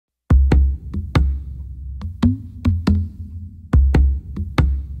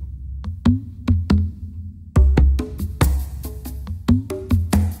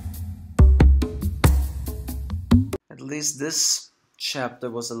least this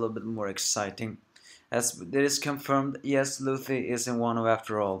chapter was a little bit more exciting, as it is confirmed, yes, Luffy is in Wano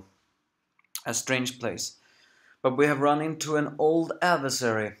after all. A strange place. But we have run into an old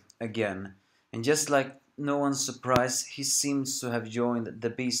adversary again, and just like no one's surprised, he seems to have joined the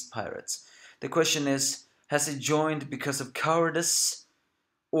Beast Pirates. The question is, has he joined because of cowardice,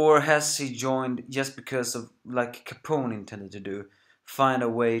 or has he joined just because of, like Capone intended to do, find a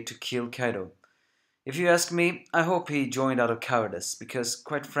way to kill Kaido? If you ask me, I hope he joined out of cowardice, because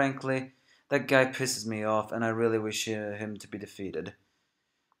quite frankly, that guy pisses me off and I really wish him to be defeated.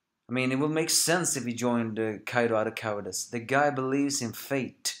 I mean, it would make sense if he joined Kaido out of cowardice. The guy believes in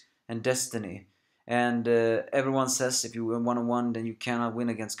fate and destiny, and everyone says if you win one-on-one, then you cannot win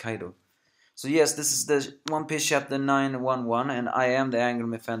against Kaido. So yes, this is the One Piece chapter 911, and I am the Anger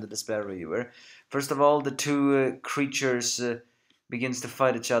Me Fan, the Despair Reviewer. First of all, the two creatures begins to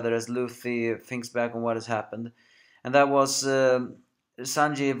fight each other as Luffy thinks back on what has happened. And that was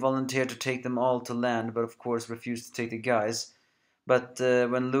Sanji volunteered to take them all to land, but of course refused to take the guys. But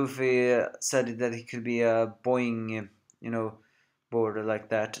when Luffy said that he could be a Boeing, boarder like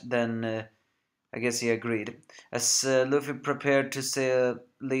that, then I guess he agreed. As Luffy prepared to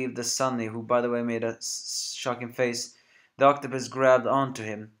leave the Sunny, who by the way made a shocking face, the octopus grabbed onto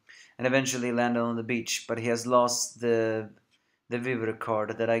him and eventually landed on the beach. But he has lost the Vivre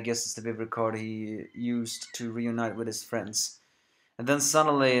card, that I guess is the Vivre card he used to reunite with his friends. And then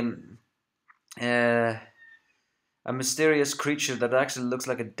suddenly, a mysterious creature that actually looks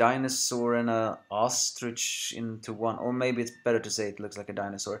like a dinosaur and an ostrich into one, or maybe it's better to say it looks like a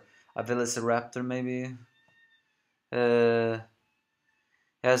dinosaur. A velociraptor, maybe.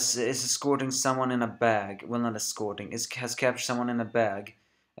 Is escorting someone in a bag. Well, not escorting. Has captured someone in a bag,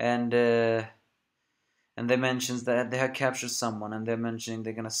 and they mentions that they have captured someone, and they're mentioning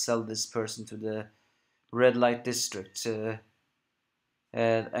they're gonna sell this person to the red light district,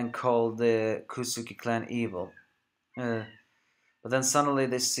 and call the Kusuki clan evil. But then suddenly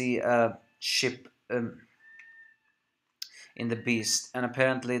they see a ship in the beast, and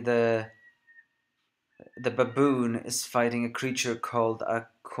apparently the baboon is fighting a creature called a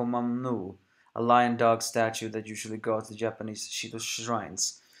Komamnu, a lion dog statue that usually guards the Japanese Shido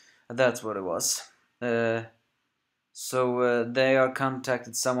shrines. That's what it was. So they are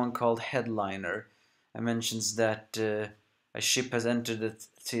contacted someone called Headliner, and mentions that a ship has entered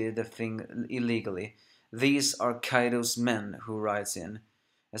the thing illegally. These are Kaido's men who rides in.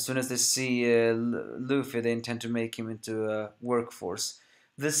 As soon as they see Luffy, they intend to make him into a workforce.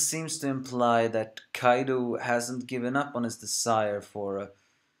 This seems to imply that Kaido hasn't given up on his desire for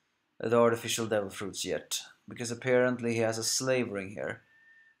the artificial devil fruits yet, because apparently he has a slave ring here.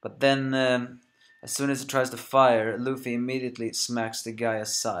 But then, as soon as he tries to fire, Luffy immediately smacks the guy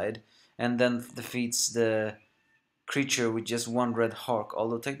aside, and then defeats the creature with just one red hark,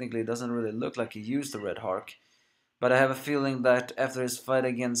 although technically it doesn't really look like he used the red hark. But I have a feeling that after his fight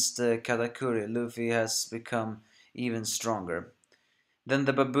against Katakuri, Luffy has become even stronger. Then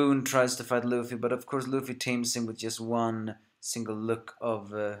the baboon tries to fight Luffy, but of course Luffy tames him with just one single look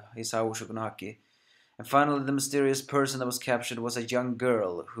of his Haushoukunaki. And finally, the mysterious person that was captured was a young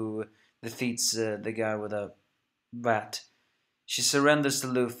girl who defeats the guy with a bat. She surrenders to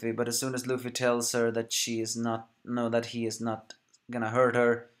Luffy, but as soon as Luffy tells her that he is not gonna hurt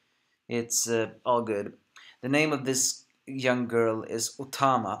her, it's all good. The name of this young girl is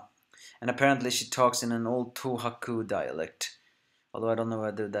O-Tama, and apparently she talks in an old Tohaku dialect, although I don't know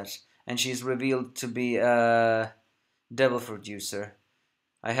how to do that. And she's revealed to be a devil fruit user.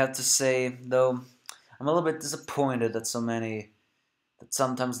 I have to say, though, I'm a little bit disappointed that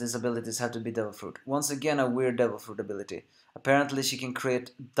sometimes these abilities have to be devil fruit. Once again, a weird devil fruit ability. Apparently she can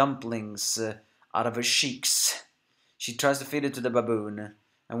create dumplings out of her cheeks. She tries to feed it to the baboon,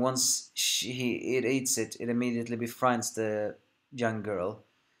 and once it eats it, it immediately befriends the young girl,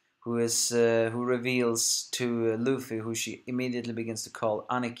 who reveals to Luffy, who she immediately begins to call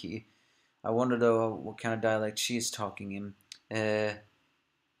Aniki. I wonder though what kind of dialect she is talking in.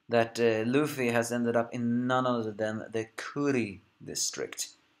 That Luffy has ended up in none other than the Kuri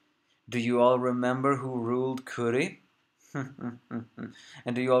district. Do you all remember who ruled Kuri?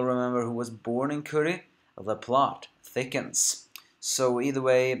 And do you all remember who was born in Kuri? The plot thickens. So either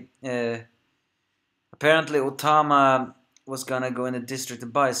way, apparently O-Tama was gonna go in the district to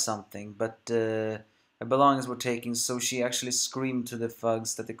buy something, but her belongings were taken, so she actually screamed to the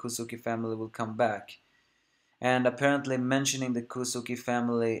thugs that the Kusuki family will come back. And apparently mentioning the Kusuki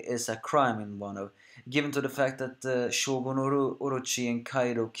family is a crime in Wano, given to the fact that Shogun Orochi and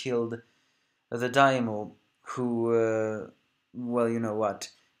Kaido killed the daimyo, who, well, you know what,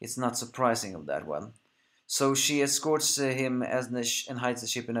 it's not surprising of that one. So she escorts him and hides the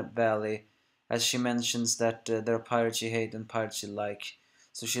ship in a valley, as she mentions that there are pirates she hates and pirates she likes.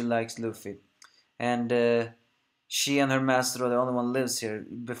 So she likes Luffy. And she and her master are the only one lives here.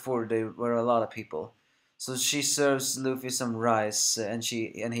 Before there were a lot of people. So she serves Luffy some rice and he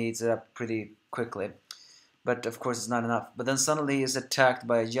eats it up pretty quickly. But of course it's not enough. But then suddenly he is attacked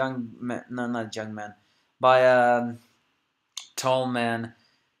by a young man, no, not a young man, by a tall man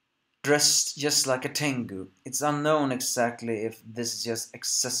dressed just like a Tengu. It's unknown exactly if this is just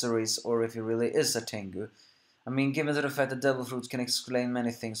accessories or if he really is a Tengu. I mean, given the fact that devil fruits can explain many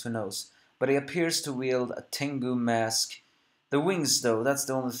things, who knows? But he appears to wield a Tengu mask. The wings, though, that's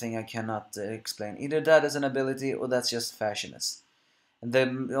the only thing I cannot explain. Either that is an ability or that's just fashionist. And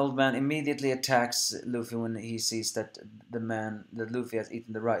the old man immediately attacks Luffy when he sees that that Luffy has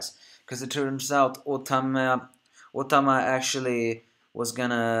eaten the rice. Because it turns out O-Tama actually was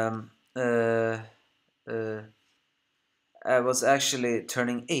gonna was actually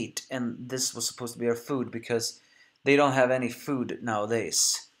turning 8, and this was supposed to be her food because they don't have any food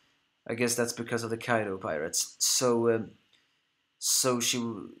nowadays. I guess that's because of the Kaido pirates. So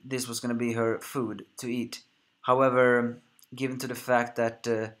this was gonna be her food to eat. However, given to the fact that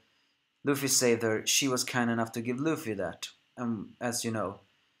Luffy saved her, she was kind enough to give Luffy that, as you know.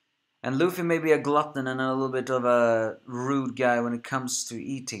 And Luffy may be a glutton and a little bit of a rude guy when it comes to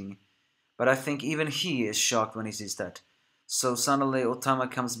eating, but I think even he is shocked when he sees that. So suddenly O-Tama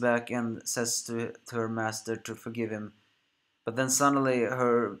comes back and says to her master to forgive him. But then suddenly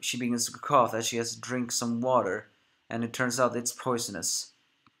she begins to cough as she has to drink some water, and it turns out it's poisonous.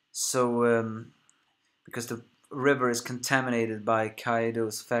 So because the river is contaminated by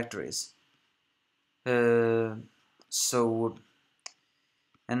Kaido's factories.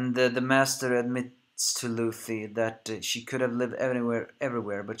 And the master admits to Luffy that she could have lived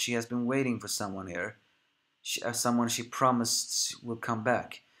everywhere, but she has been waiting for someone here. Someone she promised will come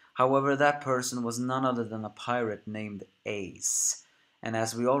back. However, that person was none other than a pirate named Ace. And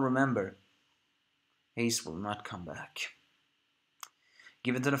as we all remember, Ace will not come back.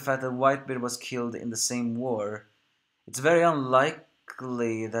 Given to the fact that Whitebeard was killed in the same war, it's very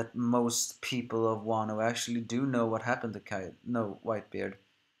unlikely that most people of Wano actually do know what happened to Whitebeard.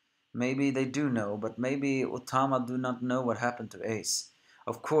 Maybe they do know, but maybe O-Tama do not know what happened to Ace.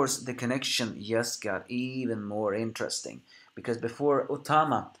 Of course, the connection just got even more interesting, because before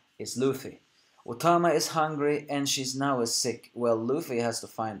O-Tama is Luffy. O-Tama is hungry and she's now sick. Well, Luffy has to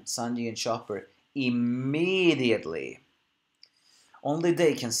find Sanji and Chopper immediately. Only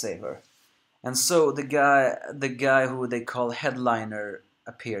they can save her. And so the guy who they call Headliner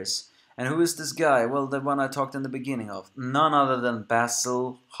appears. And who is this guy? Well, the one I talked in the beginning of. None other than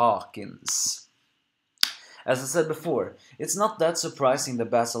Basil Hawkins. As I said before, it's not that surprising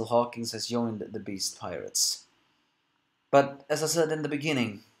that Basil Hawkins has joined the Beast Pirates. But as I said in the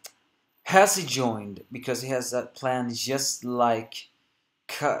beginning, has he joined because he has that plan just like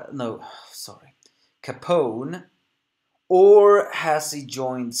Capone? Or has he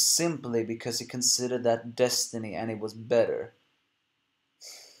joined simply because he considered that destiny and it was better?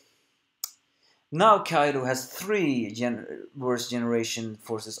 Now Kaido has 3 worst generation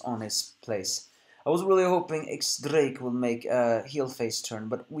forces on his place. I was really hoping X-Drake will make a heel face turn,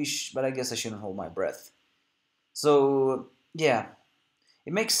 but I guess I shouldn't hold my breath. So yeah,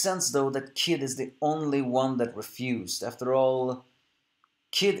 it makes sense though that Kid is the only one that refused. After all,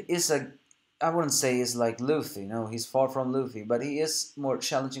 Kid is I wouldn't say he's like Luffy, no, he's far from Luffy, but he is more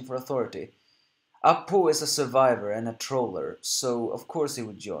challenging for authority. Appo is a survivor and a troller, so of course he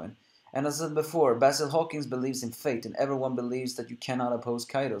would join. And as I said before, Basil Hawkins believes in fate, and everyone believes that you cannot oppose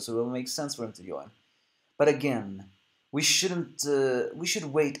Kaido, so it will make sense for him to join. But again, we should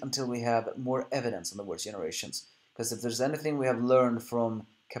wait until we have more evidence on the worst generations, because if there's anything we have learned from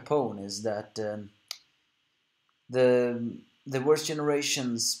Capone is that the worst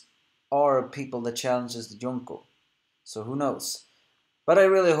generations are people that challenges the Yonko. So who knows? But I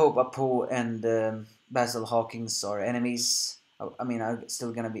really hope Apo and Basil Hawkins are enemies. I mean, are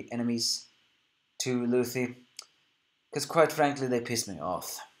still gonna be enemies to Luffy. Because quite frankly, they piss me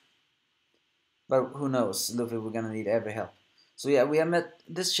off. But who knows? Luffy, we're gonna need every help. So yeah, we have met.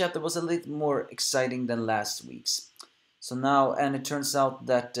 This chapter was a little more exciting than last week's. So now, and it turns out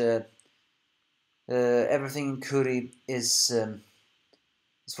that everything in Kuri is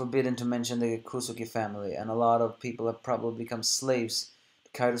forbidden to mention the Kusuki family, and a lot of people have probably become slaves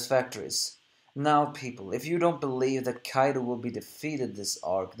to Kaido's factories. Now, people, if you don't believe that Kaido will be defeated this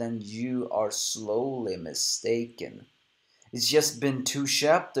arc, then you are slowly mistaken. It's just been 2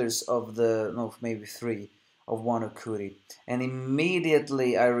 chapters of maybe 3, of Wano Kuri, and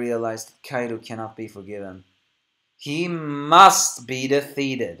immediately I realized that Kaido cannot be forgiven. He must be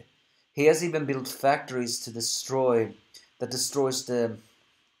defeated. He has even built factories to destroys the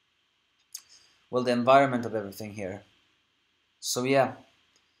environment of everything here. So yeah,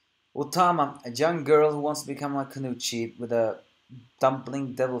 O-Tama, a young girl who wants to become a Kunoichi with a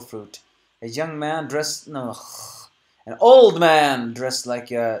dumpling devil fruit. A young man dressed... No, an old man dressed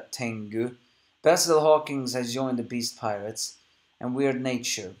like a Tengu. Basil Hawkins has joined the Beast Pirates. And Weird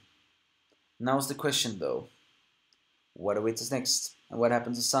Nature. Now's the question though. What awaits us next? And what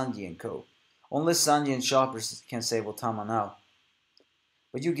happens to Sanji and co? Only Sanji and Shoppers can save O-Tama now.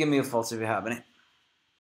 But you give me your thoughts if you have any.